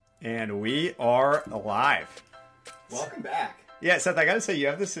And we are live. Welcome back. Yeah, Seth, I gotta say, you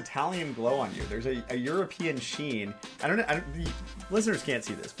have this Italian glow on you. There's a European sheen. I don't know, the listeners can't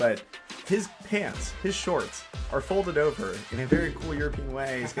see this, but his pants, his shorts, are folded over in a very cool European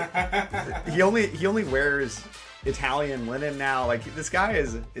way. He only wears Italian linen now. Like, this guy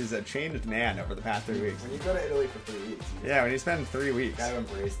is a changed man over the past 3 weeks. When you go to Italy for 3 weeks, when you spend 3 weeks, you gotta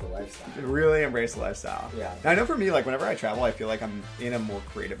embrace the lifestyle. Really embrace the lifestyle. Yeah. Now, I know for me, like, whenever I travel, I feel like I'm in a more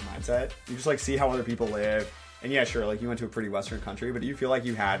creative mindset. You just, like, see how other people live. And yeah, sure, like, you went to a pretty Western country, but do you feel like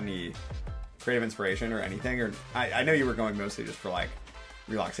you had any creative inspiration or anything? Or I know you were going mostly just for, like,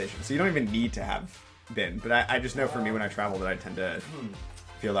 relaxation, so you don't even need to have been. But I just know for me when I travel that I tend to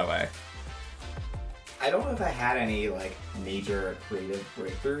feel that way. I don't know if I had any, like, major creative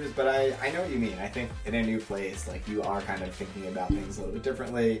breakthroughs, but I know what you mean. I think in a new place, like, you are kind of thinking about things a little bit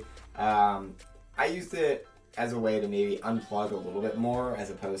differently. I used it as a way to maybe unplug a little bit more as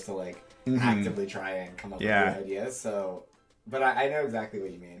opposed to, like, actively try and come up with new ideas. So, but I know exactly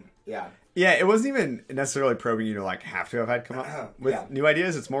what you mean. Yeah. Yeah, it wasn't even necessarily probing you to, like, have to have had come up with new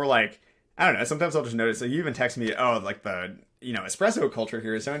ideas. It's more like, I don't know, sometimes I'll just notice, like, you even text me, oh, like, the, espresso culture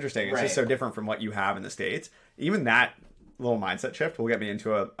here is so interesting. It's just so different from what you have in the States. Even that little mindset shift will get me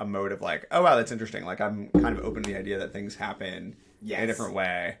into a mode of, like, oh, wow, that's interesting. Like, I'm kind of open to the idea that things happen in a different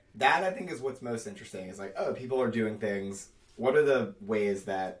way. That, I think, is what's most interesting. Is like, oh, people are doing things. What are the ways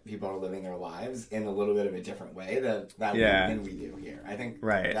that people are living their lives in a little bit of a different way than we do here? I think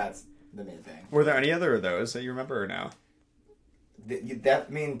that's the main thing. Were there any other of those that you remember or no?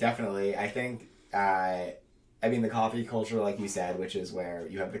 Definitely. I think, the coffee culture, like you said, which is where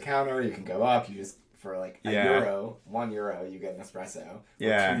you have the counter, you can go up, you just, for like €1, €1, you get an espresso. Or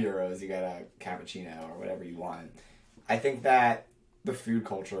 €2, you get a cappuccino or whatever you want. I think that the food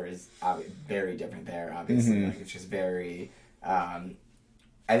culture is very different there, obviously. Like, it's just very...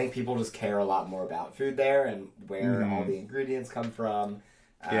 I think people just care a lot more about food there and where all the ingredients come from.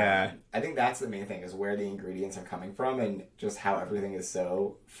 I think that's the main thing, is where the ingredients are coming from and just how everything is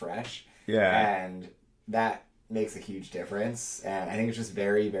so fresh. And that makes a huge difference. And I think it's just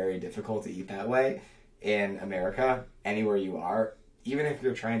very, very difficult to eat that way in America, anywhere you are. Even if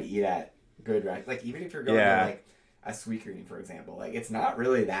you're trying to eat at good, like, even if you're going to, like, a Sweetgreen, for example, like, it's not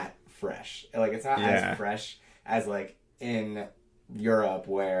really that fresh. Like, it's not as fresh as, like, in Europe,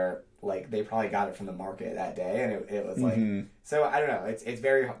 where, like, they probably got it from the market that day, and it was like, so I don't know, it's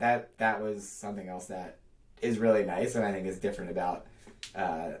very, that was something else that is really nice, and I think is different about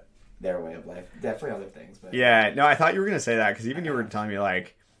their way of life. Definitely other things, but no, I thought you were gonna say that, because even you were telling me,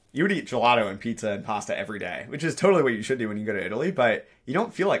 like, you would eat gelato and pizza and pasta every day, which is totally what you should do when you go to Italy, but you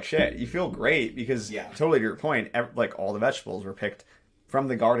don't feel like shit. You feel great because, totally to your point, like, all the vegetables were picked from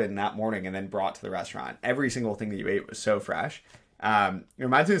the garden that morning and then brought to the restaurant. Every single thing that you ate was so fresh. It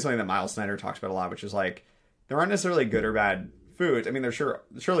reminds me of something that Miles Snyder talks about a lot, which is, like, there aren't necessarily good or bad foods. I mean,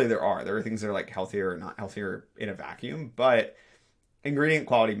 surely there are. There are things that are, like, healthier or not healthier in a vacuum, but ingredient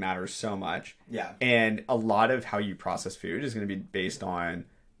quality matters so much. Yeah. And a lot of how you process food is going to be based on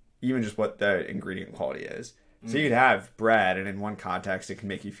even just what the ingredient quality is. So you could have bread, and in one context, it can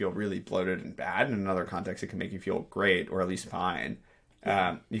make you feel really bloated and bad. And in another context, it can make you feel great, or at least fine.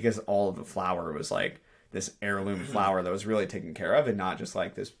 Because all of the flour was, like, this heirloom flour that was really taken care of, and not just,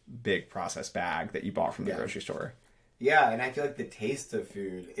 like, this big processed bag that you bought from the grocery store. Yeah, and I feel like the taste of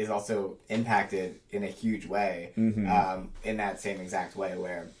food is also impacted in a huge way, in that same exact way,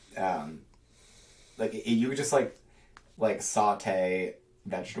 where, like, you could just, like saute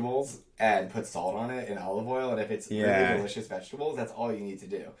vegetables and put salt on it and olive oil, and if it's really delicious vegetables, that's all you need to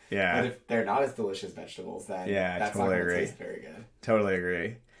do. But if they're not as delicious vegetables, then that's not going to taste very good. Totally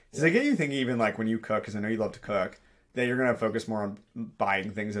agree. Does it get you thinking, even, like, when you cook, because I know you love to cook, that you're going to focus more on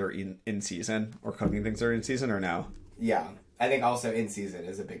buying things that are in season, or cooking things that are in season, or no? Yeah. I think also in season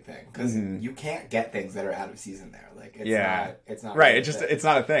is a big thing, because you can't get things that are out of season there. Like, it's not right. It's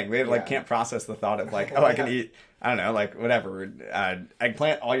not a thing. They can't process the thought of, like, oh, I can eat, I don't know, like, whatever,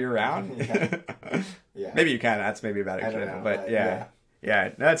 eggplant all year round. Maybe you can. That's maybe a bad example, but no,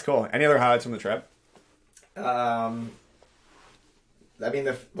 that's cool. Any other highlights from the trip?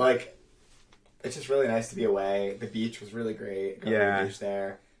 It's just really nice to be away. The beach was really great. Going to the beach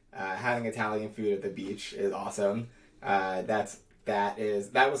there. Having Italian food at the beach is awesome. That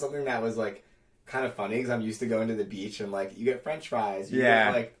was something that was, like, kind of funny, because I'm used to going to the beach and, like, you get French fries. You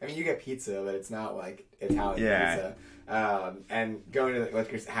get pizza, but it's not, like, Italian pizza. And going to,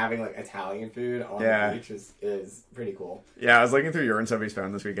 like, just having, like, Italian food on the beach is pretty cool. Yeah, I was looking through your and Sophie's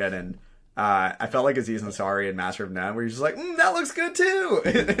phone this weekend, and I felt like Aziz Ansari in Master of None, where you're just like, that looks good too.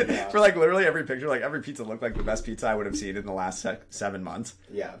 For like literally every picture, like every pizza looked like the best pizza I would have seen in the last 7 months.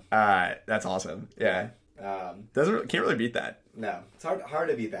 Yeah. That's awesome. Yeah. Can't really beat that. No, it's hard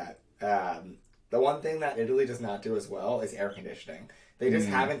to beat that. The one thing that Italy does not do as well is air conditioning. They just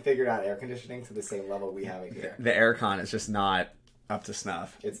haven't figured out air conditioning to the same level we have it here. The aircon is just not up to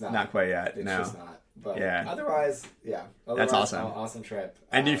snuff. It's not. Not quite yet. It's no. just not. But yeah. Otherwise, yeah. That's awesome. Awesome trip.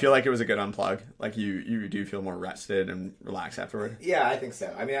 And do you feel like it was a good unplug? Like you do feel more rested and relaxed afterward? Yeah, I think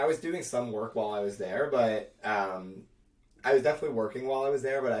so. I mean, I was doing some work while I was there, but I was definitely working while I was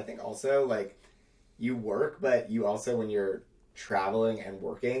there. But I think also, like, you work, but you also, when you're traveling and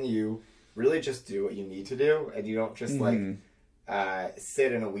working, you really just do what you need to do. And you don't just, like,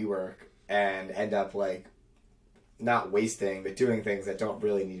 sit in a WeWork and end up, like, not wasting, but doing things that don't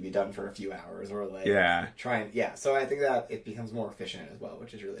really need to be done for a few hours, or like so I think that it becomes more efficient as well,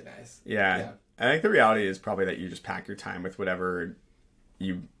 which is really nice. I think the reality is probably that you just pack your time with whatever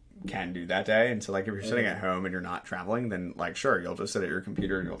you can do that day. And so like if you're sitting at home and you're not traveling, then like sure, you'll just sit at your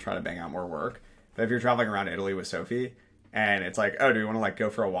computer and you'll try to bang out more work. But if you're traveling around Italy with Sophie and it's like, oh, do you want to like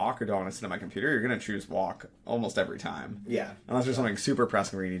go for a walk or do I want to sit at my computer? You're going to choose walk almost every time. Yeah. Unless there's something super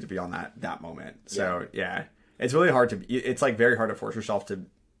pressing where you need to be on that moment. So it's really hard it's like very hard to force yourself to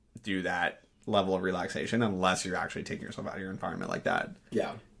do that level of relaxation unless you're actually taking yourself out of your environment like that.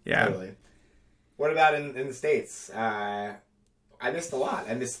 Yeah. Yeah. Totally. What about in the States? I missed a lot.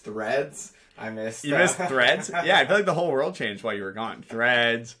 I missed Threads. You missed Threads? Yeah, I feel like the whole world changed while you were gone.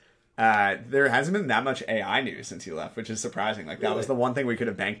 Threads. There hasn't been that much AI news since you left, which is surprising. Like that was the one thing we could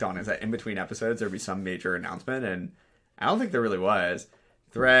have banked on, is that in between episodes there'd be some major announcement, and I don't think there really was.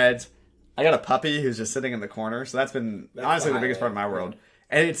 Threads. I got a puppy who's just sitting in the corner, so that's honestly the biggest part of my world.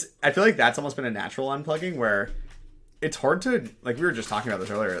 And I feel like that's almost been a natural unplugging where it's hard to, like we were just talking about this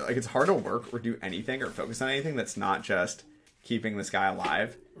earlier, like it's hard to work or do anything or focus on anything that's not just keeping this guy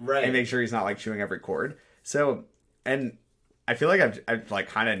alive. Right. And make sure he's not like chewing every cord. So, and I feel like I've like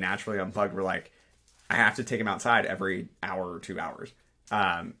kind of naturally unplugged where like I have to take him outside every hour or 2 hours.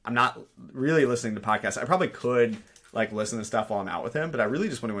 I'm not really listening to podcasts. I probably could like listen to stuff while I'm out with him, but I really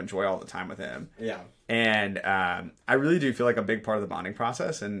just want to enjoy all the time with him. Yeah. And I really do feel like a big part of the bonding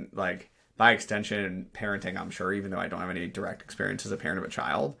process, and like by extension parenting, I'm sure, even though I don't have any direct experience as a parent of a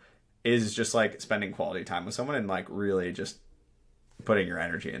child, is just like spending quality time with someone and like really just putting your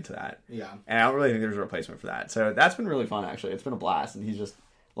energy into that. Yeah. And I don't really think there's a replacement for that. So that's been really fun, actually. It's been a blast, and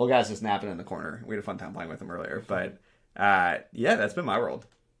little guy's just napping in the corner. We had a fun time playing with him earlier, but that's been my world.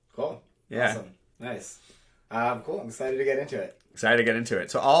 Cool. Yeah. Awesome. Nice. Cool. I'm excited to get into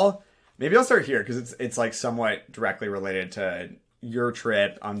it. So maybe I'll start here because it's like somewhat directly related to your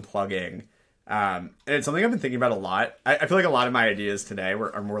trip, unplugging. And it's something I've been thinking about a lot. I feel like a lot of my ideas today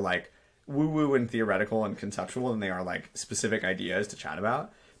are more like woo-woo and theoretical and conceptual than they are like specific ideas to chat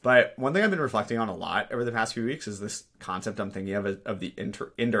about. But one thing I've been reflecting on a lot over the past few weeks is this concept I'm thinking of the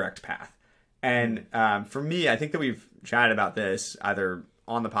indirect path. And for me, I think that we've chatted about this either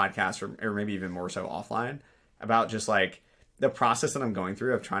on the podcast or maybe even more so offline, about just like the process that I'm going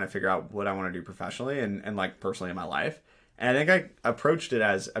through of trying to figure out what I want to do professionally and like personally in my life. And I think I approached it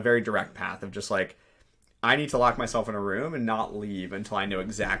as a very direct path of just like, I need to lock myself in a room and not leave until I know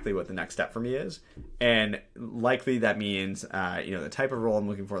exactly what the next step for me is. And likely that means, the type of role I'm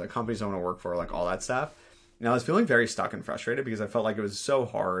looking for, the companies I want to work for, like all that stuff. And I was feeling very stuck and frustrated because I felt like it was so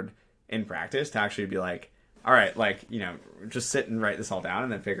hard in practice to actually be like, all right, like, just sit and write this all down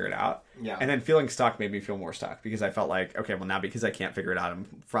and then figure it out. Yeah. And then feeling stuck made me feel more stuck because I felt like, okay, well now because I can't figure it out, I'm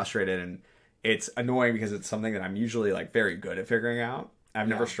frustrated, and it's annoying because it's something that I'm usually like very good at figuring out. I've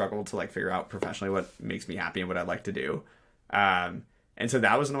never struggled to like figure out professionally what makes me happy and what I'd like to do. And so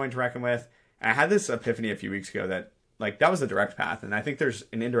that was annoying to reckon with. And I had this epiphany a few weeks ago that like that was the direct path. And I think there's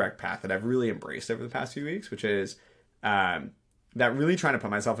an indirect path that I've really embraced over the past few weeks, which is that really trying to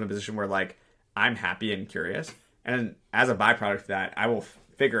put myself in a position where like I'm happy and curious. And as a byproduct of that, I will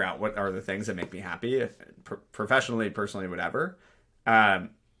figure out what are the things that make me happy, professionally, personally, whatever.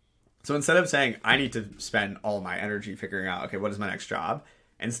 So instead of saying, I need to spend all my energy figuring out, okay, what is my next job?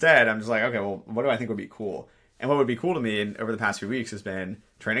 Instead, I'm just like, okay, well, what do I think would be cool? And what would be cool to me over the past few weeks has been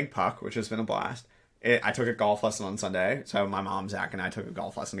training puck, which has been a blast. I took a golf lesson on Sunday. So my mom, Zach, and I took a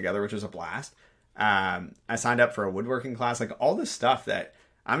golf lesson together, which was a blast. I signed up for a woodworking class, like all this stuff that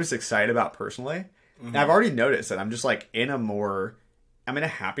I'm just excited about personally. Mm-hmm. And I've already noticed that I'm just like I'm in a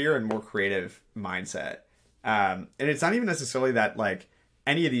happier and more creative mindset. And it's not even necessarily that like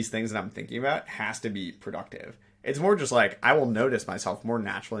any of these things that I'm thinking about has to be productive. It's more just like I will notice myself more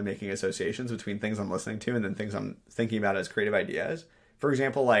naturally making associations between things I'm listening to and then things I'm thinking about as creative ideas. For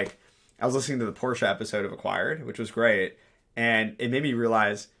example, like I was listening to the Porsche episode of Acquired, which was great, and it made me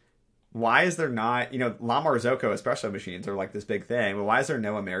realize, why is there not, La Marzocco espresso machines are like this big thing, but why is there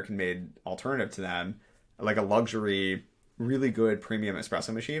no American-made alternative to them, like a luxury, really good premium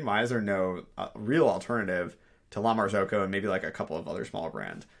espresso machine? Why is there no real alternative to La Marzocco and maybe like a couple of other smaller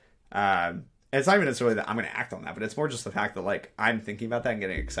brands? And it's not even necessarily that I'm going to act on that, but it's more just the fact that like I'm thinking about that and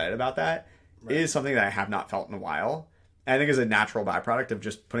getting excited about that is something that I have not felt in a while. And I think is a natural byproduct of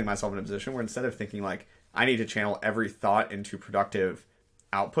just putting myself in a position where instead of thinking like I need to channel every thought into productive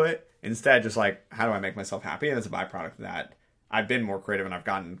output, instead just like, how do I make myself happy? And it's a byproduct of that. I've been more creative and I've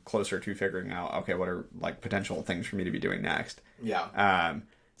gotten closer to figuring out, okay, what are like potential things for me to be doing next? Yeah.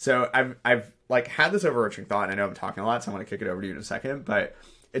 So I've like had this overarching thought, and I know I'm talking a lot, so I'm going to kick it over to you in a second, but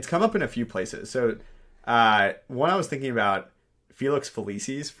it's come up in a few places. So one, I was thinking about Felix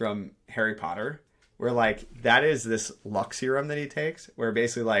Felicis from Harry Potter, where like that is this luck serum that he takes, where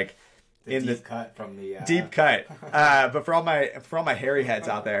basically like deep cut from the deep cut. But for all my Harry heads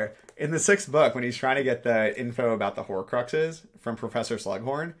out there, in the 6th book, when he's trying to get the info about the Horcruxes from Professor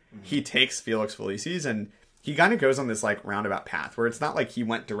Slughorn, he takes Felix Felicis, and he kind of goes on this like roundabout path where it's not like he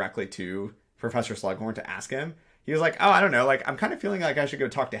went directly to Professor Slughorn to ask him. He was like, oh, I don't know, like I'm kind of feeling like I should go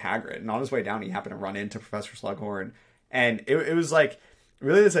talk to Hagrid. And on his way down, he happened to run into Professor Slughorn, and it was like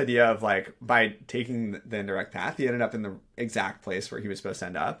really this idea of like, by taking the indirect path, he ended up in the exact place where he was supposed to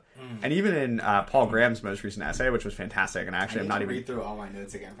end up. And even in Paul Graham's most recent essay, which was fantastic, and actually I'm not even read through all my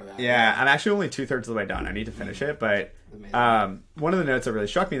notes again for that. Yeah, I'm actually only 2/3 of the way done. I need to finish it, but one of the notes that really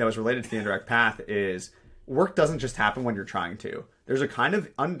struck me that was related to the indirect path is work doesn't just happen when you're trying to. There's a kind of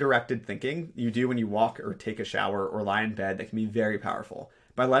undirected thinking you do when you walk or take a shower or lie in bed that can be very powerful.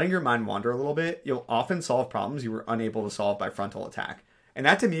 By letting your mind wander a little bit, you'll often solve problems you were unable to solve by frontal attack. And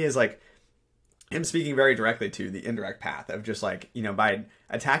that to me is like him speaking very directly to the indirect path of just like, by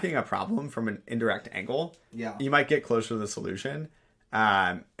attacking a problem from an indirect angle, you might get closer to the solution.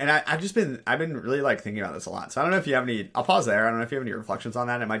 And I've been really like thinking about this a lot. So I don't know if you have any, I'll pause there. I don't know if you have any reflections on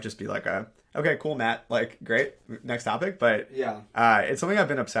that. It might just be like okay, cool, Matt, like great, next topic. But it's something I've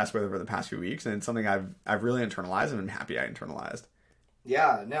been obsessed with over the past few weeks, and it's something I've really internalized, and I'm happy I internalized.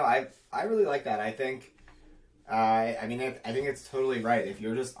 Yeah, no, I really like that. I think, I think it's totally right. If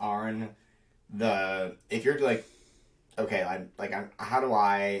you're just if you're like, okay, how do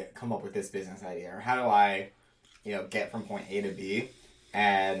I come up with this business idea, or how do I, get from point A to B?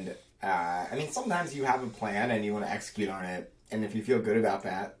 And sometimes you have a plan and you want to execute on it, and if you feel good about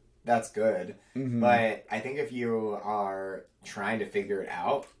that, that's good. Mm-hmm. But I think if you are trying to figure it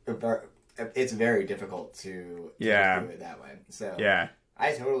out, it's very difficult to do it that way. So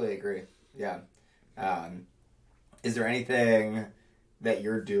I totally agree. Yeah. Is there anything that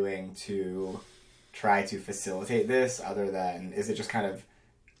you're doing to try to facilitate this, other than, is it just kind of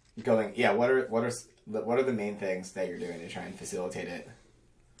going, what are the main things that you're doing to try and facilitate it?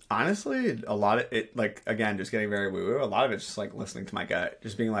 Honestly, a lot of it, like, again, just getting very woo-woo, a lot of it's just like listening to my gut,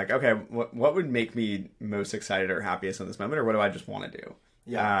 just being like, okay, what would make me most excited or happiest in this moment, or what do I just want to do?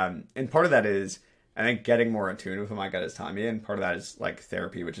 And part of that is, I think, getting more in tune with what my gut is telling me, and part of that is like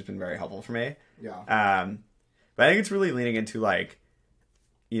therapy, which has been very helpful for me. But I think it's really leaning into like,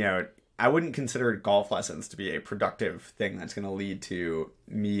 I wouldn't consider golf lessons to be a productive thing that's going to lead to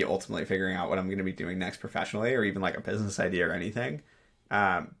me ultimately figuring out what I'm going to be doing next professionally, or even like a business idea or anything.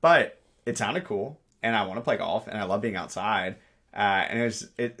 But it sounded cool, and I want to play golf, and I love being outside. And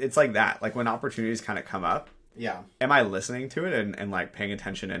it's like that. Like when opportunities kind of come up, am I listening to it and like paying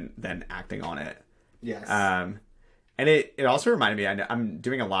attention and then acting on it? Yes. And it also reminded me, I'm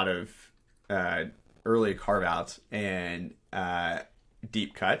doing a lot of early carve outs and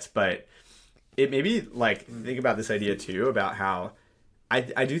deep cuts, but it made me like think about this idea too, about how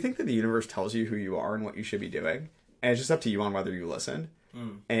I do think that the universe tells you who you are and what you should be doing, and it's just up to you on whether you listen.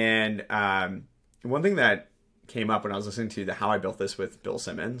 And one thing that came up when I was listening to the How I Built This with Bill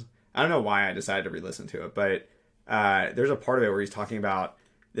Simmons, I don't know why I decided to re-listen to it, but there's a part of it where he's talking about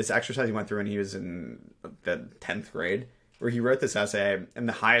this exercise he went through when he was in the 10th grade, where he wrote this essay, and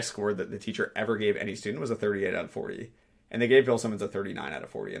the highest score that the teacher ever gave any student was a 38 out of 40. And they gave Bill Simmons a 39 out of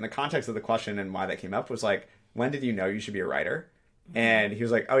 40. And the context of the question and why that came up was like, when did you know you should be a writer? And he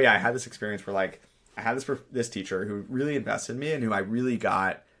was like, oh yeah, I had this experience where like, I had this teacher who really invested in me and who I really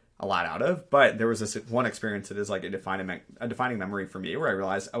got a lot out of. But there was this one experience that is like a defining memory for me, where I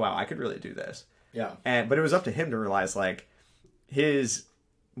realized, oh wow, I could really do this. Yeah. But it was up to him to realize like his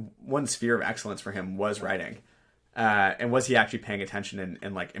one sphere of excellence for him was writing. And was he actually paying attention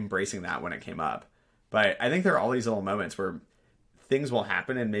and like embracing that when it came up? But I think there are all these little moments where things will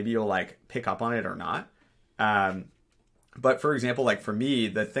happen and maybe you'll like pick up on it or not. But for example, like for me,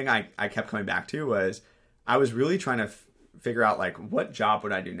 the thing I kept coming back to was I was really trying to figure out like what job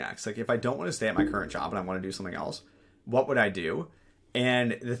would I do next? Like if I don't want to stay at my current job and I want to do something else, what would I do?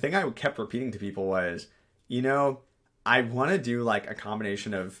 And the thing I kept repeating to people was, I want to do like a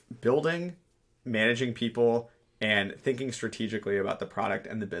combination of building, managing people, and thinking strategically about the product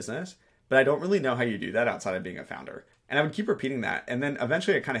and the business. But I don't really know how you do that outside of being a founder. And I would keep repeating that. And then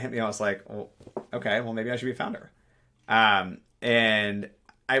eventually it kind of hit me. I was like, well, okay, well, maybe I should be a founder. And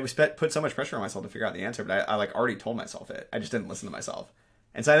I put so much pressure on myself to figure out the answer, but I like already told myself it. I just didn't listen to myself.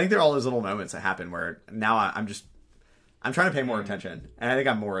 And so I think there are all those little moments that happen where now I'm trying to pay more attention. And I think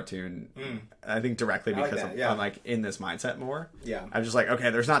I'm more attuned. I think directly because I'm like in this mindset more. Yeah. I'm just like, okay,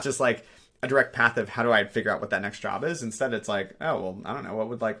 there's not just like a direct path of how do I figure out what that next job is. Instead, it's like, oh, well, I don't know. What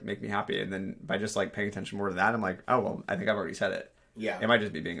would like make me happy? And then by just like paying attention more to that, I'm like, oh, well, I think I've already said it. Yeah. It might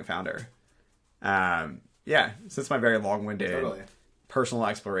just be being a founder. Yeah. So it's my very long-winded personal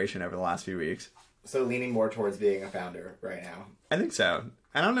exploration over the last few weeks. So leaning more towards being a founder right now. I think so.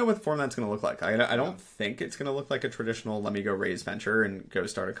 I don't know what form that's going to look like. I don't think it's going to look like a traditional let me go raise venture and go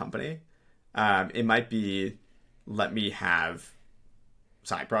start a company. It might be let me have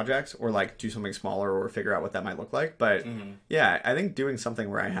side projects or like do something smaller or figure out what that might look like. But yeah, I think doing something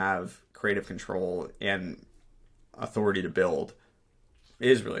where I have creative control and authority to build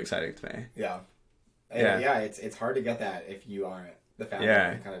is really exciting to me. Yeah. It's hard to get that if you aren't the founder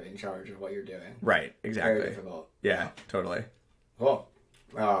and kind of in charge of what you're doing. Right, exactly. Very difficult. Yeah, totally. Cool.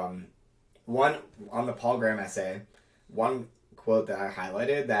 One on the Paul Graham essay, one quote that I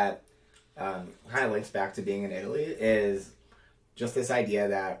highlighted that kind of links back to being in Italy is just this idea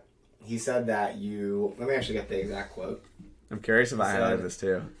that he said that let me actually get the exact quote. I'm curious if I highlighted this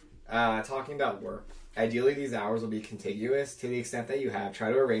too. Talking about work. Ideally, these hours will be contiguous. To the extent that you have,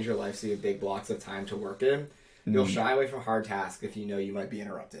 try to arrange your life so you have big blocks of time to work in. You'll shy away from hard tasks if you know you might be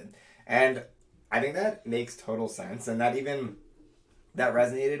interrupted. And I think that makes total sense. And that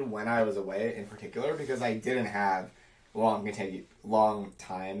resonated when I was away in particular because I didn't have long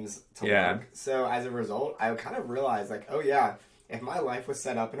times to work. So as a result, I kind of realized like, oh yeah, if my life was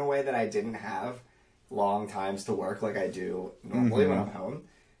set up in a way that I didn't have long times to work like I do normally when I'm home,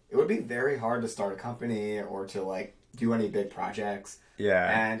 it would be very hard to start a company or to like do any big projects.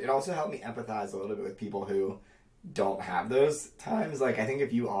 Yeah. And it also helped me empathize a little bit with people who don't have those times. Like I think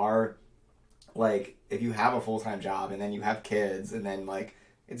if you have a full-time job and then you have kids and then like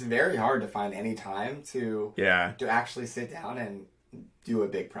it's very hard to find any time to actually sit down and do a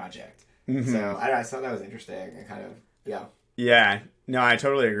big project. So I thought that was interesting and kind of Yeah. No, I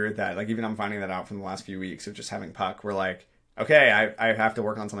totally agree with that. Like even I'm finding that out from the last few weeks of just having Puck. We're like, okay, I have to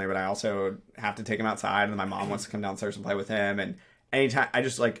work on something, but I also have to take him outside, and my mom wants to come downstairs and play with him. And anytime, I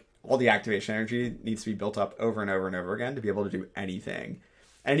just like all the activation energy needs to be built up over and over and over again to be able to do anything.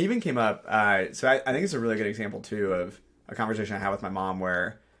 And it even came up, so I think it's a really good example too of a conversation I had with my mom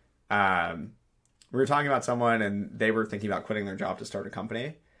where we were talking about someone and they were thinking about quitting their job to start a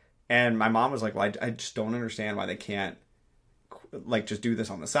company. And my mom was like, well, I just don't understand why they can't like just do this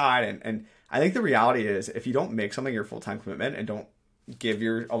on the side. And I think the reality is if you don't make something your full-time commitment and don't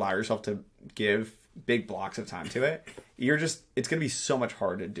allow yourself to give big blocks of time to it, it's going to be so much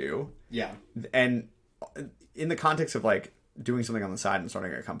harder to do. Yeah. And in the context of like doing something on the side and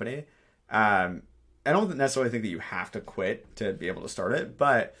starting a company, I don't necessarily think that you have to quit to be able to start it,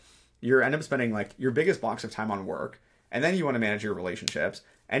 but you end up spending like your biggest blocks of time on work, and then you want to manage your relationships,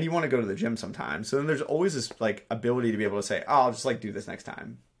 and you want to go to the gym sometimes. So then there's always this like ability to be able to say, oh, I'll just like do this next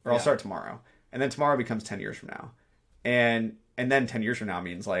time, or I'll start tomorrow, and then tomorrow becomes 10 years from now, and then 10 years from now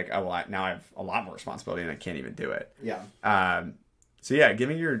means like, oh well, now I have a lot more responsibility and I can't even do it. Yeah. So yeah,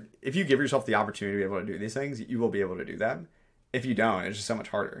 if you give yourself the opportunity to be able to do these things, you will be able to do them. If you don't, it's just so much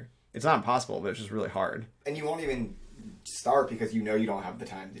harder. It's not impossible, but it's just really hard. And you won't even start because you know you don't have the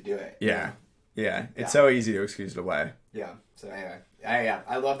time to do it. Yeah. Yeah. It's so easy to excuse it away. Yeah. So anyway,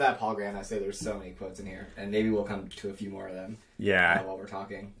 I love that Paul Graham. I say there's so many quotes in here, and maybe we'll come to a few more of them. Yeah. While we're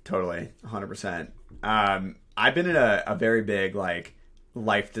talking. Totally. 100%. I've been in a very big like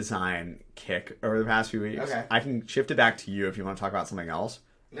life design kick over the past few weeks. Okay. I can shift it back to you if you want to talk about something else.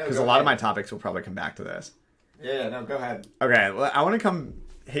 Because a lot of my topics will probably come back to this. Yeah, no, go ahead. Okay, well, I want to come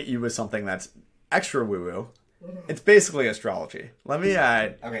hit you with something that's extra woo-woo. It's basically astrology. Let me,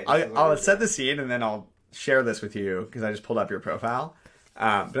 I'll set the scene and then I'll share this with you because I just pulled up your profile.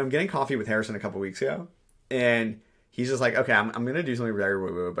 But I'm getting coffee with Harrison a couple weeks ago, and he's just like, okay, I'm going to do something very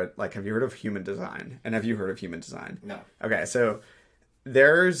woo-woo, but like, have you heard of human design? And have you heard of human design? No. Okay, so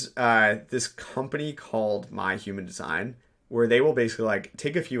there's this company called My Human Design where they will basically like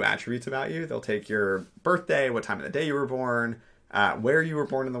take a few attributes about you. They'll take your birthday, what time of the day you were born, where you were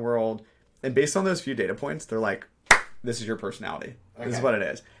born in the world, and based on those few data points, they're like, this is your personality. Okay. This is what it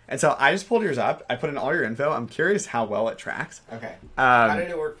is. And so I just pulled yours up. I put in all your info. I'm curious how well it tracks. Okay. How did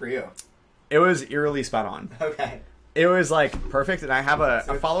it work for you? It was eerily spot on. Okay. It was like perfect, and I have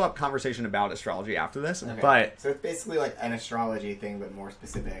a follow-up conversation about astrology after this. Okay. But so it's basically like an astrology thing, but more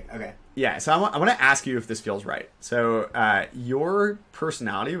specific. Okay. Yeah. So I want to ask you if this feels right. So your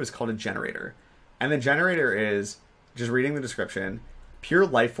personality was called a generator, and the generator is, just reading the description, pure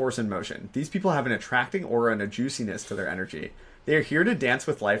life force in motion. These people have an attracting aura and a juiciness to their energy. They are here to dance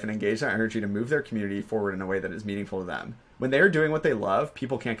with life and engage their energy to move their community forward in a way that is meaningful to them. When they are doing what they love,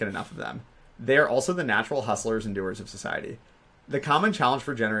 people can't get enough of them. They are also the natural hustlers and doers of society. The common challenge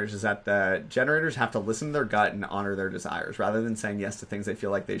for generators is that the generators have to listen to their gut and honor their desires, rather than saying yes to things they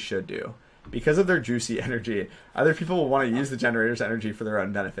feel like they should do. Because of their juicy energy, other people will want to use the generator's energy for their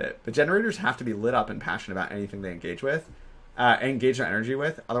own benefit. But generators have to be lit up and passionate about anything they engage their energy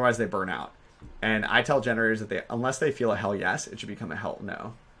with, otherwise they burn out. And I tell generators that unless they feel a hell yes, it should become a hell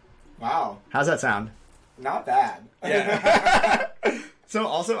no. Wow. How's that sound? Not bad. Yeah. So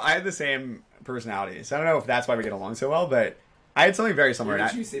also, I had the same personality. So I don't know if that's why we get along so well, but I had something very similar.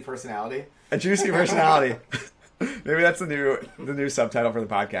 A juicy personality? A juicy personality. Maybe that's the new subtitle for the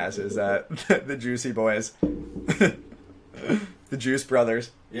podcast is the Juicy Boys. The Juice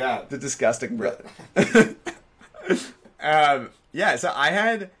Brothers. Yeah. The Disgusting Brothers. Yeah, so I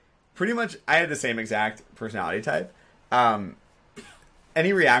had the same exact personality type.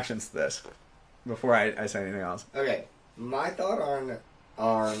 Any reactions to this before I say anything else? Okay. My thought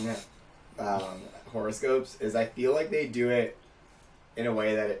on horoscopes is I feel like they do it in a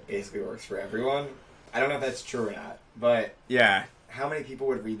way that it basically works for everyone. I don't know if that's true or not, but yeah, how many people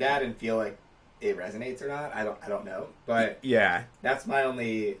would read that and feel like it resonates or not? I don't know, but yeah, that's my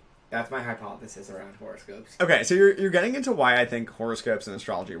hypothesis around horoscopes. Okay, so you're getting into why I think horoscopes and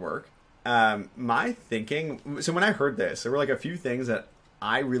astrology work. My thinking, so when I heard this, there were like a few things that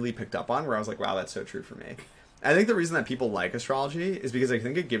I really picked up on where I was like, wow, that's so true for me. I think the reason that people like astrology is because I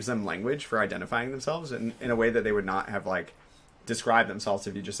think it gives them language for identifying themselves in a way that they would not have like described themselves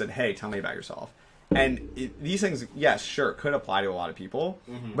if you just said, hey, tell me about yourself. And these things, yes, sure, could apply to a lot of people,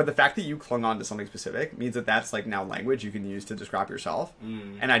 but the fact that you clung on to something specific means that that's like now language you can use to describe yourself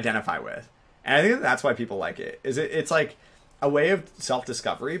and identify with. And I think that's why people like it. It's like a way of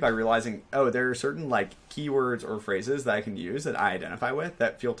self-discovery by realizing, oh, there are certain like keywords or phrases that I can use that I identify with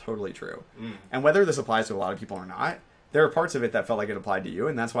that feel totally true. And whether this applies to a lot of people or not, there are parts of it that felt like it applied to you,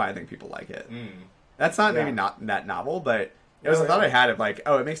 and that's why I think people like it. That's not maybe not that novel, but it was a thought I had of like,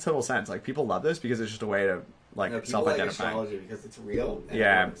 oh, it makes total sense. Like people love this because it's just a way to like self-identify. Like astrology because it's real. And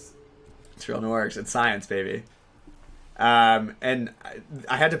yeah, it works. It's real and it works. It's science, baby. And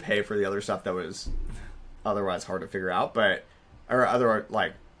I had to pay for the other stuff that was otherwise hard to figure out, or other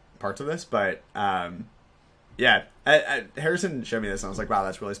like parts of this. But yeah, Harrison showed me this, and I was like, wow,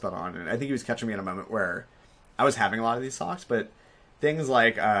 that's really spot on. And I think he was catching me in a moment where I was having a lot of these thoughts, but things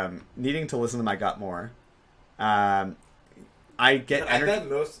like needing to listen to my gut more. I bet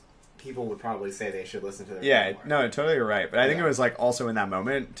most people would probably say they should listen to their gut more. No, totally you're right. But I think it was like also in that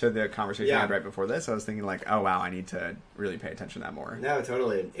moment to the conversation I had right before this, I was thinking like, oh wow, I need to really pay attention to that more. No,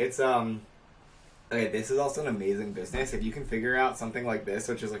 totally. It's okay, this is also an amazing business. If you can figure out something like this,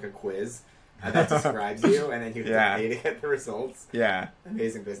 which is like a quiz that describes you, and then you have to pay to get the results. Yeah.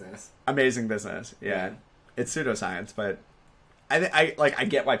 Amazing business. Amazing business. Yeah. It's pseudoscience, but I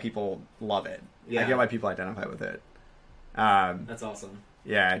get why people love it. Yeah. I get why people identify with it. That's awesome.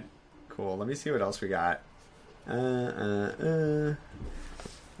 Yeah. Cool. Let me see what else we got. Well.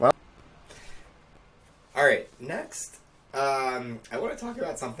 All right. Next, I want to talk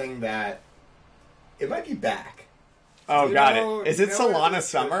about something that it might be back. Oh God! Is it Solana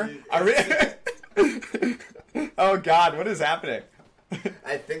summer? Oh God! What is happening?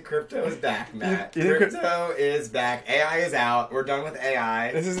 I think crypto is back, Matt. Crypto is back. AI is out. We're done with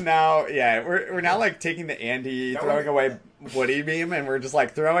AI. This is now, we're now like taking the Andy, throwing away Woody beam, and we're just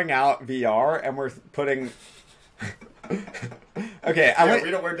like throwing out VR, and we're putting. Okay,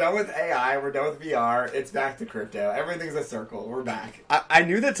 we're done with AI. We're done with VR. It's back to crypto. Everything's a circle. We're back. I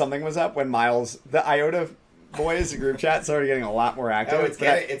knew that something was up when Miles, the IOTA boys group chat, started getting a lot more active. Oh, it's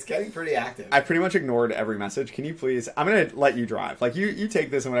getting pretty active. I pretty much ignored every message. Can you please? I'm gonna let you drive. Like you take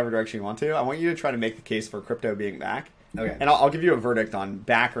this in whatever direction you want to. I want you to try to make the case for crypto being back. Okay. And I'll give you a verdict on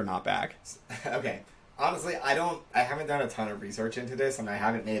back or not back. Okay. Honestly, I haven't done a ton of research into this, and I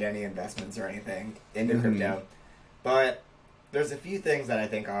haven't made any investments or anything into crypto. But there's a few things that I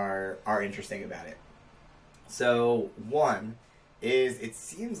think are interesting about it. So one is it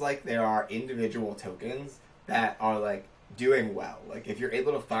seems like there are individual tokens that are like doing well. Like if you're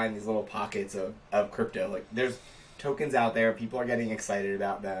able to find these little pockets of crypto, like there's tokens out there, people are getting excited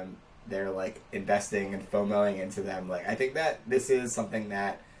about them. They're like investing and FOMOing into them. Like I think that this is something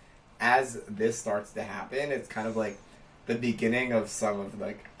that as this starts to happen, it's kind of like the beginning of some of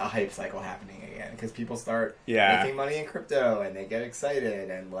like a hype cycle happening again because people start making money in crypto and they get excited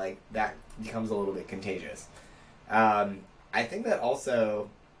and like that becomes a little bit contagious. I think that also...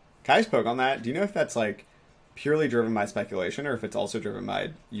 Can I poke on that? Do you know if that's like purely driven by speculation or if it's also driven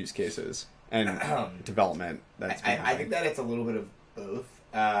by use cases and development? I think that it's a little bit of both.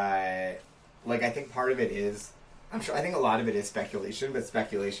 Like I think part of it is... I think a lot of it is speculation, but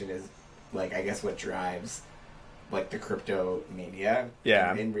speculation is like I guess what drives like the crypto mania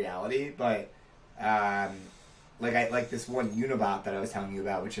in reality. But like this one Unibot that I was telling you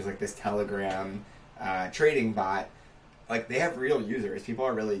about, which is like this Telegram trading bot. Like they have real users. People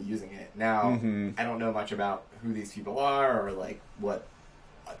are really using it now. I don't know much about who these people are or like what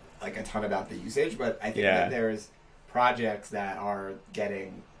like a ton about the usage, but I think that there's projects that are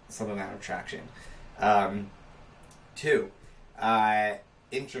getting some amount of traction. Two,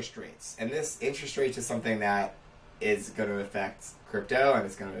 interest rates. And this interest rates is something that is going to affect crypto and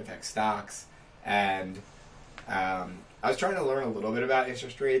it's going to affect stocks. And I was trying to learn a little bit about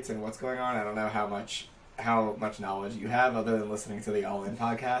interest rates and what's going on. I don't know how much knowledge you have other than listening to the All In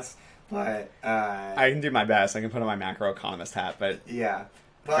podcast. But I can do my best. I can put on my macroeconomist hat, but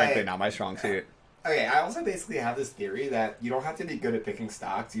frankly, not my strong suit. Okay, I also basically have this theory that you don't have to be good at picking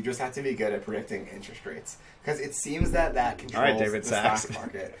stocks. You just have to be good at predicting interest rates. Because it seems that controls the stock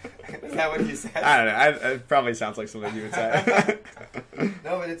market. Is that what you said? I don't know. It probably sounds like something you would say.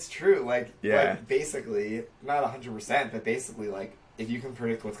 No, but it's true. Like basically, not 100%, but basically, like, if you can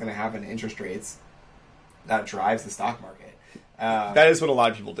predict what's going to happen to interest rates, that drives the stock market. That is what a lot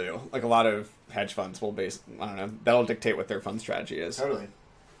of people do. Like, a lot of hedge funds will that'll dictate what their fund strategy is. Totally.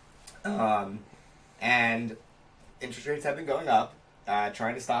 And interest rates have been going up,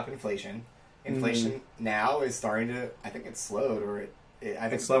 trying to stop inflation. Inflation now is starting to, I think it's slowed, or I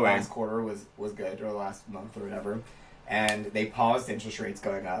think the last quarter was good, or the last month or whatever. And they paused interest rates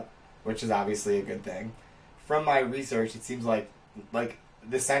going up, which is obviously a good thing. From my research, it seems like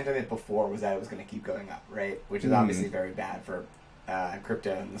the sentiment before was that it was going to keep going up, right? Which is obviously very bad for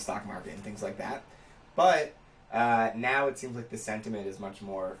crypto and the stock market and things like that. But now it seems like the sentiment is much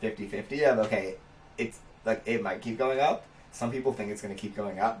more 50-50 of, okay, it's like it might keep going up. Some people think it's going to keep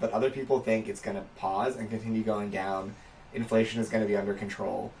going up, but other people think it's going to pause and continue going down. Inflation is going to be under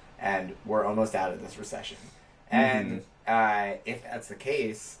control, and we're almost out of this recession. And if that's the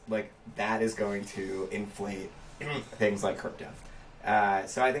case, like that is going to inflate things like crypto.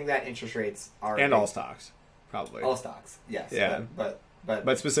 So I think that interest rates are all stocks, probably all stocks. Yes. Yeah.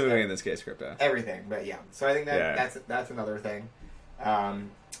 But specifically in this case, crypto. Everything, but yeah. So I think that's another thing.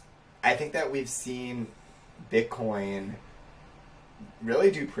 I think that we've seen Bitcoin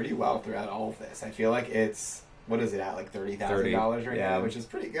really do pretty well throughout all of this. I feel like it's, what is it at, like $30,000 right now, which is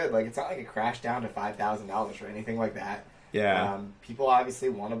pretty good. Like, it's not like it crashed down to $5,000 or anything like that. Yeah. People obviously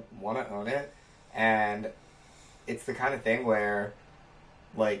want to own it, and it's the kind of thing where,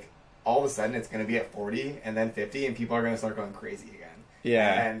 like, all of a sudden it's going to be at 40 and then 50, and people are going to start going crazy again.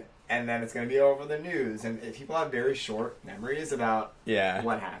 Yeah. And then it's going to be over the news, and people have very short memories about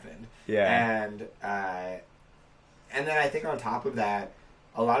what happened. Yeah. And then I think on top of that,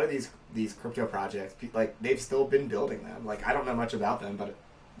 a lot of these crypto projects, like, they've still been building them. Like, I don't know much about them, but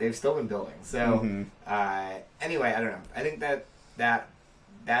they've still been building. So, anyway, I don't know. I think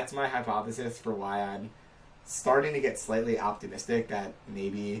that's my hypothesis for why I'm starting to get slightly optimistic that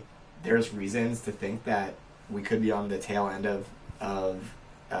maybe there's reasons to think that we could be on the tail end of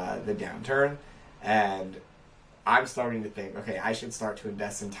the downturn. And I'm starting to think, okay, I should start to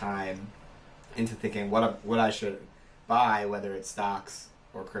invest some time into thinking what I should buy, whether it's stocks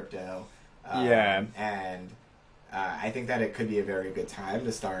or crypto. And I think that it could be a very good time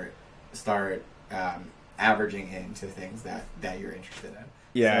to start averaging into things that you're interested in.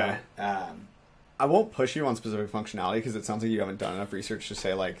 Yeah. So, I won't push you on specific functionality because it sounds like you haven't done enough research to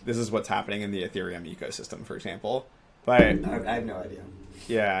say, like, this is what's happening in the Ethereum ecosystem, for example. But I have no idea.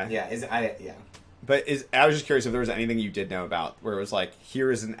 Yeah. Yeah. But I was just curious if there was anything you did know about where it was like, here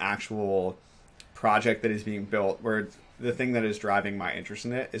is an actual project that is being built where the thing that is driving my interest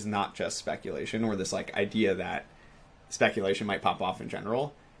in it is not just speculation or this like idea that speculation might pop off in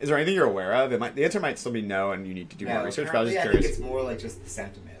general. Is there anything you're aware of? The answer might still be no, and you need to do more research. But I was just curious. I think it's more like just the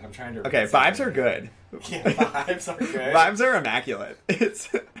sentiment. I'm trying to. Okay, vibes are good. Yeah, vibes are good. Vibes are immaculate.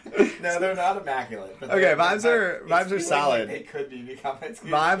 No, they're not immaculate. But okay, vibes are solid. Like they could be becoming.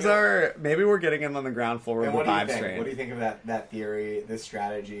 Vibes are. Maybe we're getting in on the ground floor of the vibes train. What do you think of that theory, this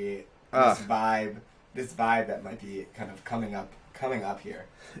strategy, this vibe that might be kind of coming up here?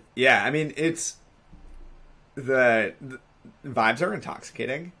 Yeah, I mean it's the vibes are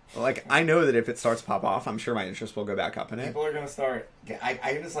intoxicating. Like, I know that if it starts to pop off, I'm sure my interest will go back up in it. People are going to start...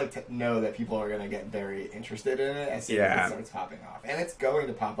 I just like to know that people are going to get very interested in it as soon as it starts popping off. And it's going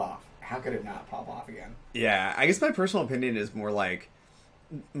to pop off. How could it not pop off again? Yeah, I guess my personal opinion is more like...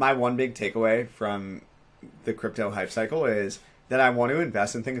 My one big takeaway from the crypto hype cycle is that I want to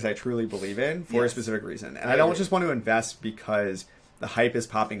invest in things I truly believe in for a specific reason. And I don't just want to invest because the hype is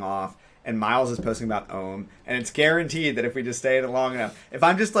popping off and Miles is posting about Ohm, and it's guaranteed that if we just stay in it long enough, if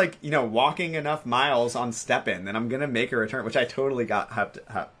I'm just like, walking enough miles on Step-In, then I'm going to make a return, which I totally got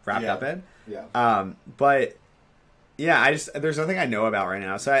wrapped up in. Yeah. But yeah, there's nothing I know about right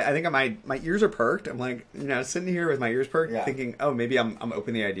now. So I think my ears are perked. I'm like, sitting here with my ears perked, thinking, oh, maybe I'm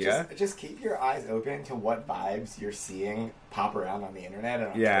open to the idea. Just keep your eyes open to what vibes you're seeing pop around on the internet and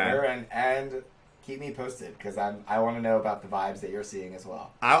on Twitter, and keep me posted, because I want to know about the vibes that you're seeing as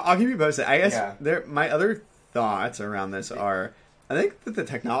well. I'll keep you posted. I guess my other thoughts around this are, I think that the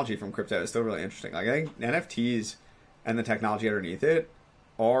technology from crypto is still really interesting. Like, I think NFTs and the technology underneath it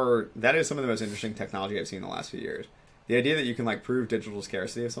that is some of the most interesting technology I've seen in the last few years. The idea that you can like prove digital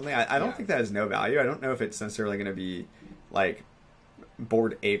scarcity of something, I don't think that has no value. I don't know if it's necessarily going to be like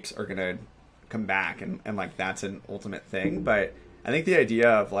Bored Apes are going to come back and like that's an ultimate thing, but I think the idea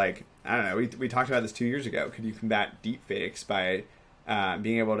of like, I don't know, we talked about this 2 years ago. Could you combat deepfakes by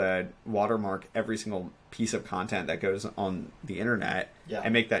being able to watermark every single piece of content that goes on the internet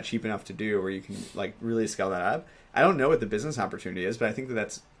and make that cheap enough to do where you can like really scale that up? I don't know what the business opportunity is, but I think that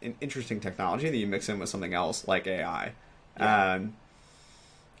that's an interesting technology that you mix in with something else like AI. Yeah.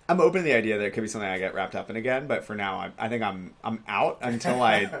 I'm open to the idea that it could be something I get wrapped up in again, but for now, I think I'm out until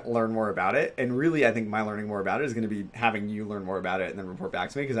I learn more about it. And really, I think my learning more about it is going to be having you learn more about it and then report back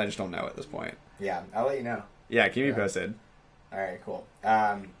to me, because I just don't know at this point. Yeah, I'll let you know. Yeah, keep me posted. All right, cool.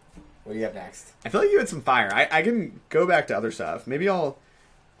 What do you have next? I feel like you had some fire. I can go back to other stuff. Maybe I'll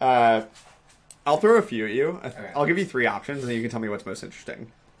throw a few at you. Okay. I'll give you 3 options, and then you can tell me what's most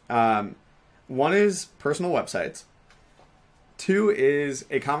interesting. 1 is personal websites. 2 is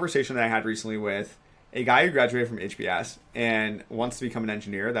a conversation that I had recently with a guy who graduated from HBS and wants to become an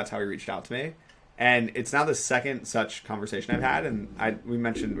engineer. That's how he reached out to me. And it's now the second such conversation I've had. And we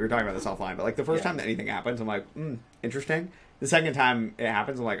were talking about this offline, but like the first time that anything happens, I'm like, interesting. The second time it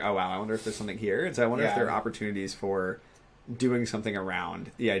happens, I'm like, oh wow, I wonder if there's something here. And so I wonder if there are opportunities for doing something around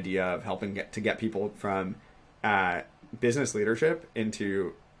the idea of helping get people from business leadership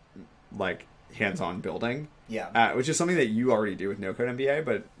into like hands-on building. Yeah. Which is something that you already do with no-code MBA,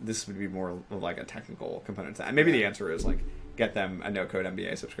 but this would be more of like a technical component to that. And maybe the answer is like get them a no-code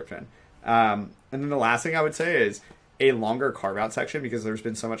MBA subscription. And then the last thing I would say is a longer carve-out section, because there's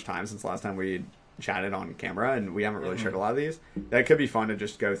been so much time since the last time we chatted on camera and we haven't really shared a lot of these. That could be fun to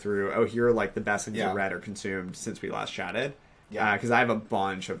just go through, here are like the best things you read or consumed since we last chatted. Yeah. Because I have a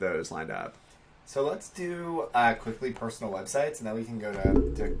bunch of those lined up. So let's do quickly personal websites, and then we can go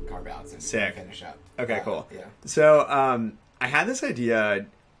to carve-outs and finish up. Okay, cool. Yeah. So I had this idea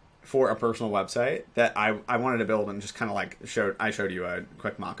for a personal website that I wanted to build, and just kind of like showed you a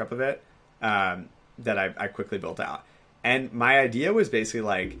quick mock-up of it that I quickly built out. And my idea was basically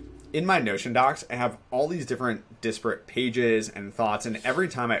like, in my Notion docs, I have all these different disparate pages and thoughts, and every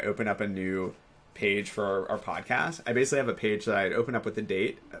time I open up a new page for our podcast, I basically have a page that I'd open up with the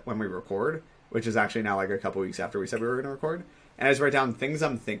date when we record, which is actually now like a couple weeks after we said we were going to record. And I just write down things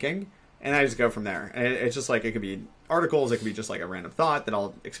I'm thinking, and I just go from there. And it's just like, it could be articles, it could be just like a random thought that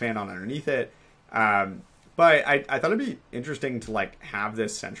I'll expand on underneath it. But I thought it'd be interesting to like have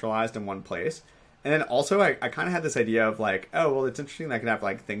this centralized in one place. And then also I kind of had this idea of like, oh, well, it's interesting that I could have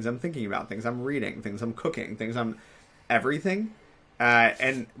like things I'm thinking about, things I'm reading, things I'm cooking, things I'm everything.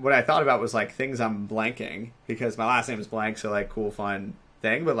 And what I thought about was like things I'm blanking, because my last name is blank, so like cool, fun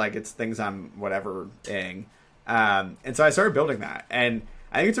thing, but like it's things I'm whatever-ing. And so I started building that, and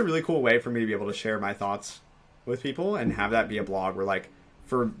I think it's a really cool way for me to be able to share my thoughts with people and have that be a blog where like,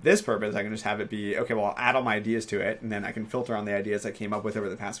 for this purpose, I can just have it be, okay, well, I'll add all my ideas to it, and then I can filter on the ideas I came up with over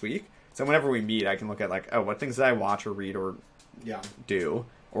the past week. So whenever we meet, I can look at like, oh, what things did I watch or read or do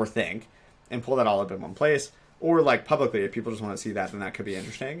or think, and pull that all up in one place. Or like publicly, if people just want to see that, then that could be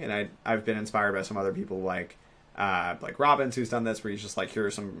interesting. And I've been inspired by some other people like like Robbins, who's done this, where he's just like, here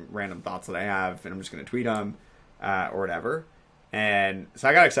are some random thoughts that I have, and I'm just going to tweet them or whatever. And so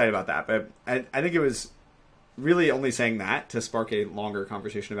I got excited about that. But I think it was really only saying that to spark a longer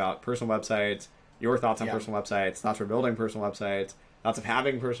conversation about personal websites, your thoughts on personal websites, thoughts for building personal websites, thoughts of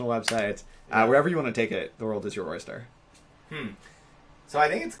having personal websites. Wherever you want to take it, the world is your oyster. So I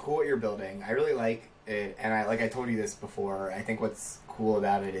think it's cool what you're building. I really like it, and I told you this before. I think what's cool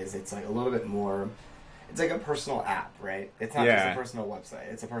about it is it's like a little bit more. It's like a personal app, right? It's not just a personal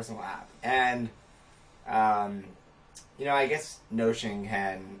website. It's a personal app, and I guess Notion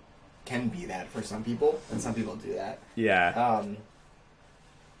can be that for some people, and some people do that. Yeah.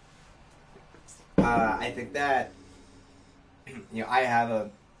 I think that I have a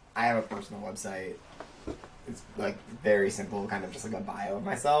personal website. It's like very simple, kind of just like a bio of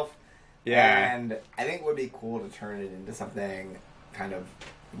myself. Yeah. And I think it would be cool to turn it into something kind of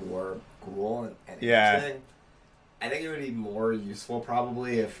more cool and interesting. I think it would be more useful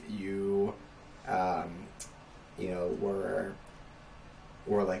probably if you,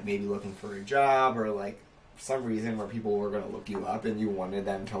 were like maybe looking for a job or like for some reason where people were going to look you up and you wanted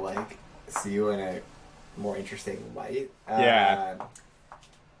them to like see you in a more interesting light.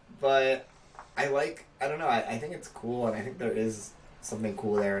 But I don't know, I think it's cool, and I think there is something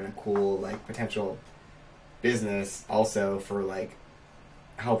cool there and a cool like potential business also for like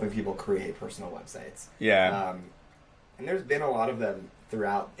helping people create personal websites. And there's been a lot of them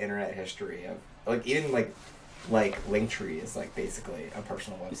throughout internet history of like even like Linktree is like basically a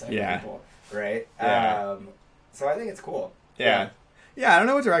personal website for people, right? So I think it's cool. Yeah, I don't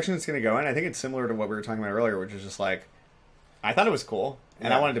know what direction it's going to go in. I think it's similar to what we were talking about earlier, which is just like, I thought it was cool,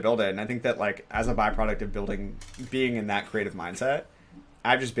 and I wanted to build it, and I think that like as a byproduct of being in that creative mindset,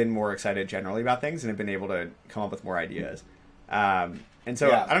 I've just been more excited generally about things and have been able to come up with more ideas. And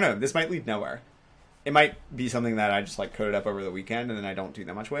so I don't know, this might lead nowhere. It might be something that I just like coded up over the weekend and then I don't do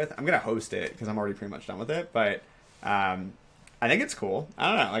that much with. I'm going to host it because I'm already pretty much done with it, but I think it's cool. I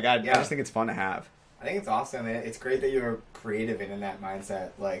don't know, like I just think it's fun to have. I think it's awesome, and it's great that you're creative and in that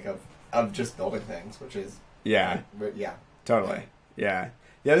mindset, like of just building things, which is totally. Yeah.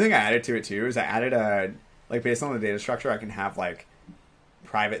 The other thing I added to it too is I added like based on the data structure, I can have like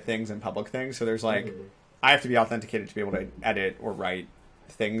private things and public things. So there's like I have to be authenticated to be able to edit or write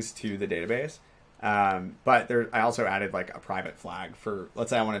things to the database. But I also added like a private flag for,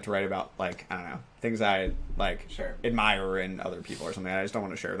 let's say I wanted to write about like, I don't know, things I like admire in other people or something. I just don't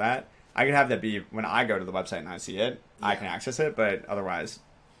want to share that. I can have that be when I go to the website and I see it, I can access it, but otherwise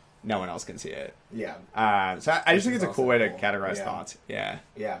no one else can see it. So I just think it's a cool way to categorize thoughts. Yeah,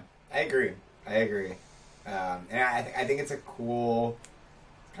 I agree. And I think it's a cool,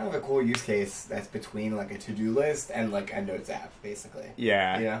 kind of a cool use case that's between like a to-do list and like a notes app, basically.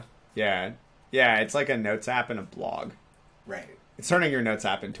 Yeah, it's like a notes app and a blog. Right. It's turning your notes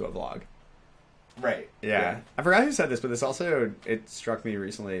app into a blog. Right. Yeah. I forgot who said this, but this also, it struck me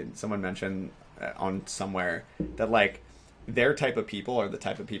recently. Someone mentioned on somewhere that like their type of people are the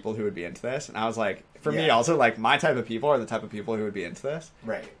type of people who would be into this. And I was like, for me also, like my type of people are the type of people who would be into this.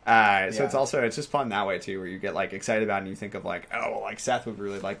 Right. So it's just fun that way too, where you get like excited about it and you think of like, oh, like Seth would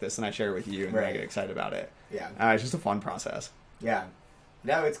really like this, and I share it with you and then I get excited about it. It's just a fun process. Yeah.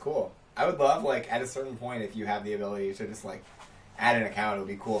 No, it's cool. I would love, like, at a certain point, if you have the ability to just, like, add an account, it would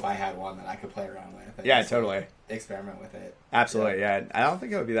be cool if I had one that I could play around with. And just, totally. Like, experiment with it. Absolutely, yeah. I don't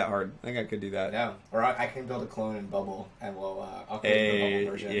think it would be that hard. I think I could do that. No. Or I can build a clone in Bubble, and I'll code the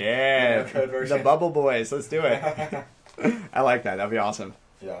Bubble version. Yeah. Code version. The Bubble Boys. Let's do it. I like that. That'd be awesome.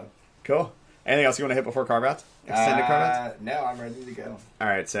 Yeah. Cool. Anything else you want to hit before carve-outs? Extended carve-outs? No, I'm ready to go. All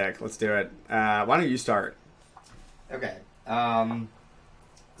right, sick. Let's do it. Why don't you start? Okay.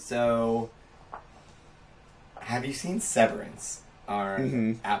 So, have you seen Severance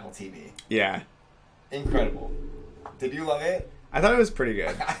on Apple TV? Yeah. Incredible. Did you love it? I thought it was pretty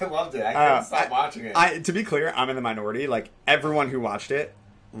good. I loved it. I couldn't stop watching it. To be clear, I'm in the minority. Like, everyone who watched it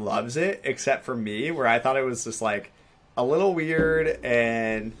loves it, except for me, where I thought it was just, like, a little weird,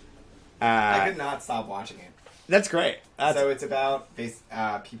 and... I could not stop watching it. That's great. So it's about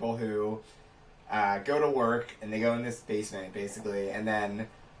people who go to work, and they go in this basement, basically, and then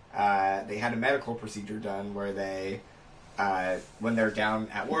they had a medical procedure done where they... when they're down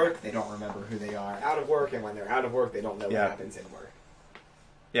at work, they don't remember who they are out of work, and when they're out of work, they don't know what happens in work.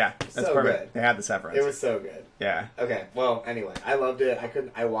 Yeah, that's so perfect. Good. They had the Severance. It was so good. Yeah. Okay, well, anyway, I loved it.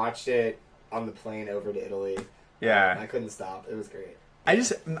 I watched it on the plane over to Italy. Yeah. I couldn't stop. It was great. I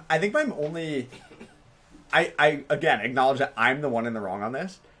think I'm only... I again, acknowledge that I'm the one in the wrong on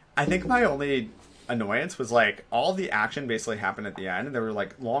this. I think my only annoyance was like all the action basically happened at the end, and there were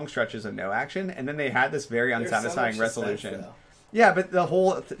like long stretches of no action, and then they had this very unsatisfying resolution. Suspense, yeah, but the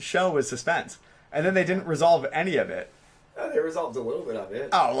whole show was suspense, and then they didn't resolve any of it. Oh, they resolved a little bit of it.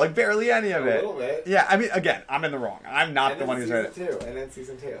 Oh, like barely any of it. A little bit. Yeah, I mean, again, I'm in the wrong. I'm not the one who's right. And then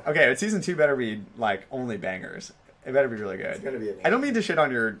season 2. Okay, but season 2 better be like only bangers. It better be really good. It's gonna be amazing. I don't mean to shit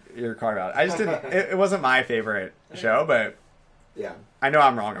on your carve out. I just didn't. It wasn't my favorite show, but yeah, I know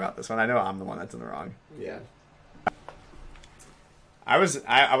I'm wrong about this one. I know I'm the one that's in the wrong. Yeah. I wasn't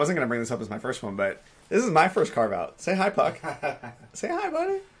gonna bring this up as my first one, but this is my first carve out. Say hi, Puck. Say hi,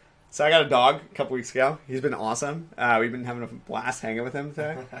 buddy. So I got a dog a couple weeks ago. He's been awesome. We've been having a blast hanging with him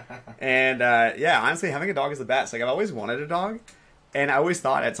today. And yeah, honestly, having a dog is the best. Like I've always wanted a dog, and I always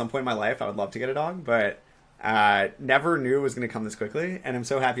thought at some point in my life I would love to get a dog, but never knew it was going to come this quickly. And I'm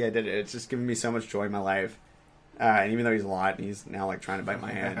so happy I did it. It's just given me so much joy in my life. And even though he's a lot, and he's now like trying to bite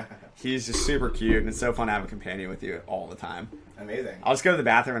my hand, he's just super cute, and it's so fun to have a companion with you all the time. Amazing. I'll just go to the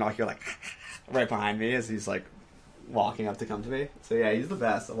bathroom and I'll hear like right behind me as he's like walking up to come to me. So yeah, he's the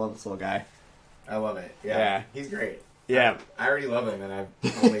best. I love this little guy. I love it. Yeah. He's great. Yeah. I already love him, and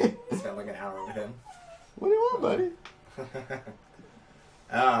I've only spent like an hour with him. What do you want, buddy?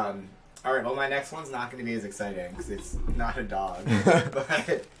 All right. Well, my next one's not going to be as exciting because it's not a dog,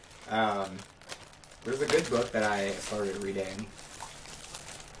 but there's a good book that I started reading.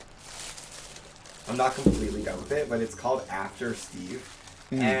 I'm not completely done with it, but it's called After Steve,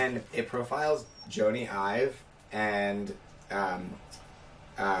 and it profiles Joni Ive and why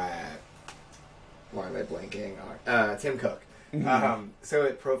am I blanking? Tim Cook. So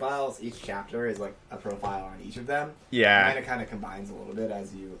it profiles, each chapter is like a profile on each of them. Yeah. And it kind of combines a little bit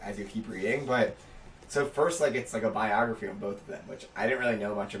as you keep reading. But so first, like it's like a biography on both of them, which I didn't really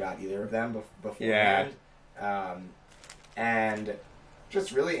know much about either of them beforehand. Yeah. And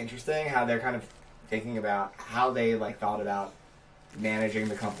just really interesting how they're kind of thinking about how they like thought about managing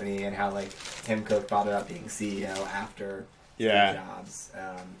the company and how like Tim Cook thought about being CEO after Steve Jobs.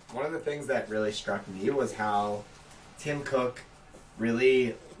 One of the things that really struck me was how Tim Cook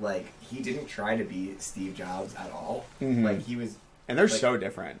really like he didn't try to be Steve Jobs at all. Like he was, and they're like, so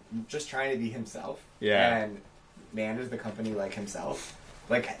different. Just trying to be himself. Yeah, and manage the company like himself.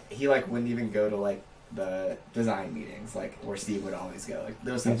 Like he like wouldn't even go to like the design meetings like where Steve would always go. Like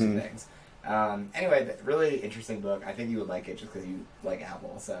those types of things. Anyway, really interesting book. I think you would like it just because you like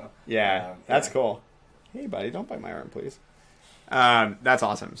Apple. So yeah, that's cool. Hey, buddy, don't bite my arm, please. That's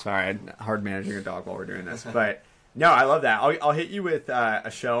awesome. Sorry, hard managing a dog while we're doing this, but no, I love that. I'll hit you with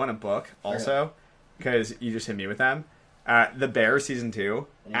a show and a book also because you just hit me with them. The Bear season 2,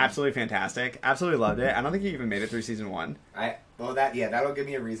 absolutely fantastic. Absolutely loved it. I don't think you even made it through season 1. That'll give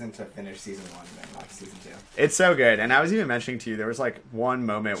me a reason to finish season 1 and then watch season 2. It's so good, and I was even mentioning to you there was like one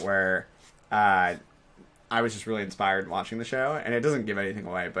moment where I was just really inspired watching the show, and it doesn't give anything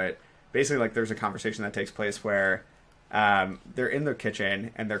away, but basically like there's a conversation that takes place where they're in the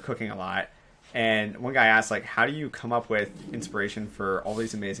kitchen and they're cooking a lot, and one guy asks like, how do you come up with inspiration for all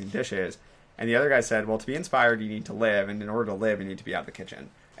these amazing dishes? And the other guy said, well, to be inspired you need to live, and in order to live you need to be out of the kitchen.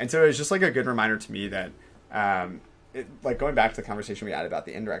 And so it was just like a good reminder to me that like going back to the conversation we had about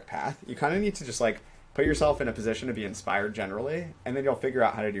the indirect path, you kind of need to just like put yourself in a position to be inspired generally, and then you'll figure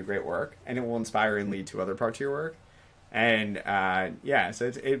out how to do great work, and it will inspire and lead to other parts of your work. And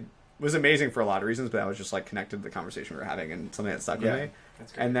so it was amazing for a lot of reasons, but that was just like connected to the conversation we were having and something that stuck with me.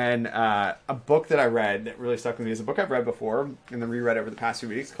 That's great. And then a book that I read that really stuck with me is a book I've read before and then reread over the past few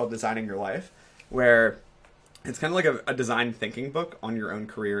weeks called Designing Your Life, where it's kind of like a design thinking book on your own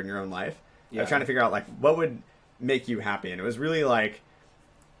career and your own life. Yeah. Trying to figure out like what would make you happy, and it was really like,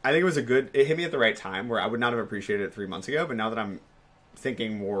 I think it hit me at the right time where I would not have appreciated it 3 months ago, but now that I'm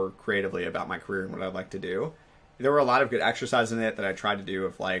thinking more creatively about my career and what I'd like to do, there were a lot of good exercises in it that I tried to do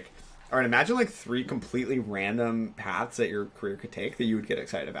of like, all right, imagine like 3 completely random paths that your career could take that you would get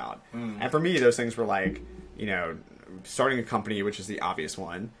excited about. And for me, those things were like, starting a company, which is the obvious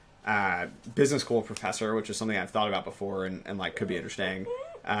one, business school professor, which is something I've thought about before and like could be interesting.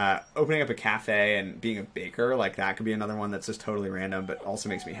 Opening up a cafe and being a baker, like that could be another one that's just totally random but also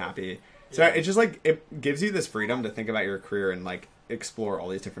makes me happy. So it's just like it gives you this freedom to think about your career and like explore all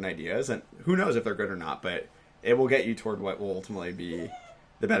these different ideas, and who knows if they're good or not, but it will get you toward what will ultimately be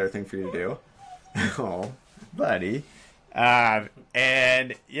the better thing for you to do. Oh, buddy.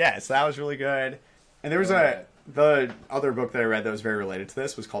 And yeah, so that was really good. And there was the other book that I read that was very related to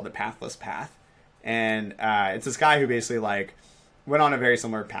this was called The Pathless Path, and it's this guy who basically like went on a very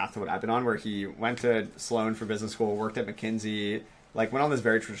similar path to what I've been on, where he went to Sloan for business school, worked at McKinsey, like went on this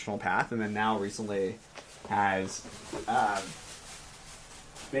very traditional path, and then now recently has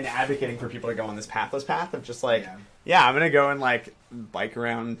been advocating for people to go on this pathless path of just like, I'm gonna go and like bike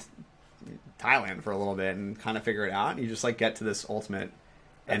around Thailand for a little bit and kind of figure it out. And you just like get to this ultimate.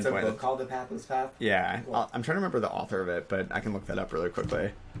 That's a book called The Pathless Path? Yeah. Cool. I'm trying to remember the author of it, but I can look that up really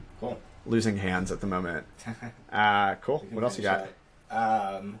quickly. Cool. Losing hands at the moment. Cool. What else you got?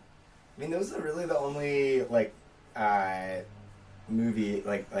 I mean, those are really the only, like, movie,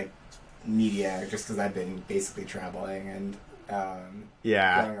 like media, just because I've been basically traveling and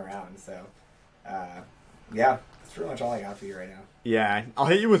going around. So, that's pretty much all I got for you right now. Yeah. I'll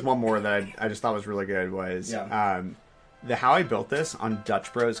hit you with one more that I just thought was really good was... the How I Built This on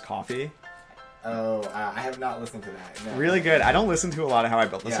Dutch Bros Coffee. Oh, I have not listened to that. No. Really good. I don't listen to a lot of How I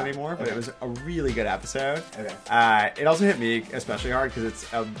Built This anymore, but it was a really good episode. Okay. It also hit me especially hard because it's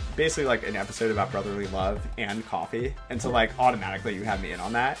basically like an episode about brotherly love and coffee. And so like automatically you had me in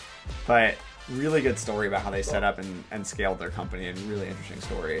on that. But really good story about how they set up and scaled their company, and really interesting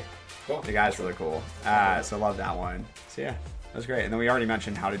story. Cool. The guy's really cool. So I love that one. So yeah. That was great. And then we already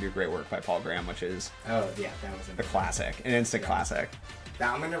mentioned How to Do Great Work by Paul Graham, which is that was a classic, an instant classic.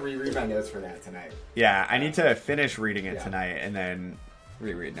 Now I'm going to reread my notes for that tonight. Yeah, I need to finish reading it tonight and then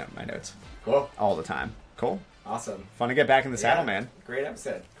reread my notes. Cool. All the time. Cool. Awesome. Fun to get back in the saddle, man. Great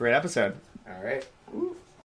episode. Great episode. All right. Ooh.